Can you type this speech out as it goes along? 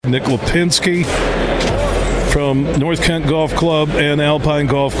Nick Lapienski from North Kent Golf Club and Alpine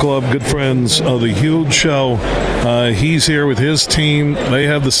Golf Club, good friends of the huge show. He's here with his team. They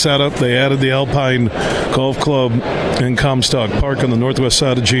have the setup. They added the Alpine Golf Club in Comstock Park on the northwest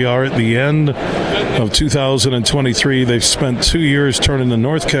side of GR at the end of 2023. They've spent 2 years turning the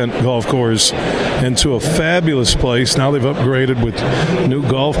North Kent Golf Course into a fabulous place. Now they've upgraded with new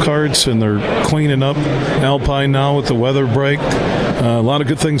golf carts, and they're cleaning up Alpine now with the weather break. A lot of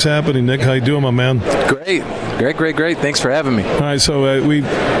good things happening. Nick, how you doing, my man? Great. Thanks for having me. All right, so we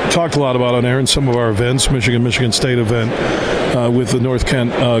talked a lot about on air in some of our events, Michigan State event with the North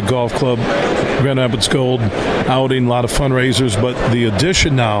Kent Golf Club, Grand Rapids Gold outing, a lot of fundraisers. But the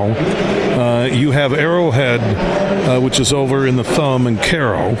addition now, you have Arrowhead, which is over in the Thumb in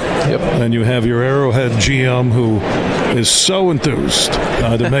Caro. Yep. And you have your Arrowhead GM who is so enthused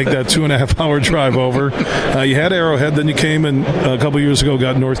to make that 2.5-hour drive over. You had Arrowhead, then you came in a couple years ago,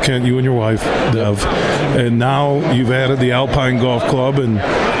 got North Kent, you and your wife, Dev. And now you've added the Alpine Golf Club. And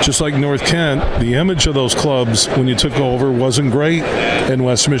just like North Kent, the image of those clubs when you took over wasn't great in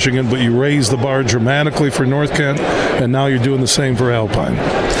West Michigan, but you raised the bar dramatically for North Kent, and now you're doing the same for Alpine.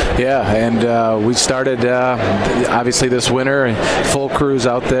 Yeah, and we started, obviously, this winter, full crews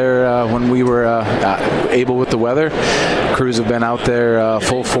out there when we were able with the weather. Crews have been out there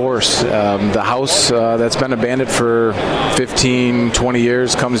full force. The house that's been abandoned for 15, 20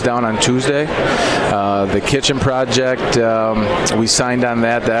 years comes down on Tuesday. The kitchen project, we signed on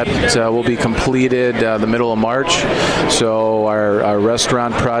that. That will be completed the middle of March. So our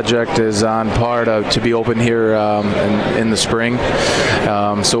restaurant project is on par to be open here in the spring.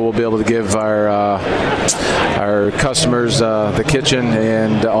 So we'll be able to give our customers the kitchen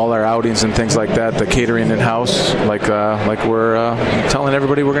and all our outings and things like that, the catering in-house, like we're telling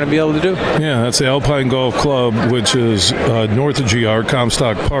everybody we're going to be able to do. Yeah, that's the Alpine Golf Club, which is north of GR,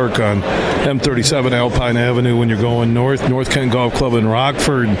 Comstock Park on M37 Alpine Avenue when you're going north. North Kent Golf Club in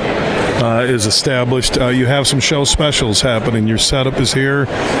Rockford is established. You have some show specials happening. Your setup is here.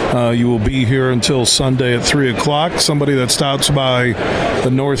 You will be here until Sunday at 3 o'clock. Somebody that stops by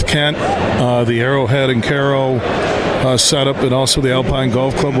the North Kent, the Arrowhead and Caro setup, and also the Alpine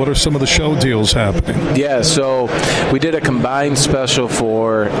Golf Club. What are some of the show deals happening? Yeah, so we did a combined special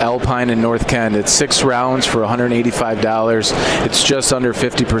for Alpine and North Kent. It's 6 rounds for $185. It's just under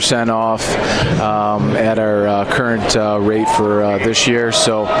 50% off at our current rate for this year.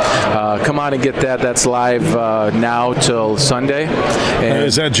 So come on and get that. That's live now till Sunday. And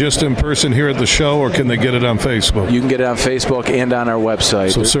is that just in person here at the show, or can they get it on Facebook? You can get it on Facebook and on our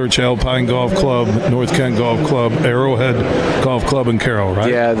website. So search Alpine Golf Club, North Kent Golf Club, Arrowhead Golf Club in Caro, right?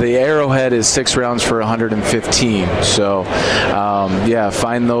 Yeah, the Arrowhead is 6 rounds for $115. So,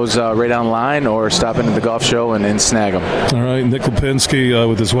 find those right online or stop into the golf show and snag them. All right, Nick Lapienski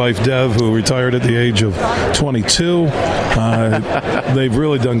with his wife, Dev, who retired at the age of 22. They've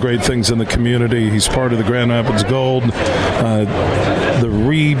really done great things in the community. He's part of the Grand Rapids Gold. The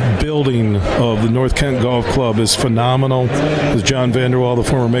rebuilding of the North Kent Golf Club is phenomenal. As John Vanderwall, the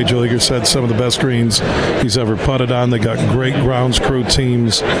former major leaguer, said, some of the best greens he's ever putted on. They got great grounds crew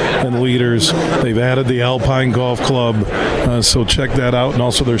teams and leaders. They've added the Alpine Golf Club, so check that out. And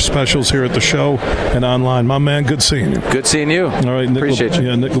also there's specials here at the show and online. My man, good seeing you. Good seeing you. All right, Appreciate you.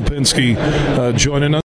 Yeah, Nick Lapienski joining us.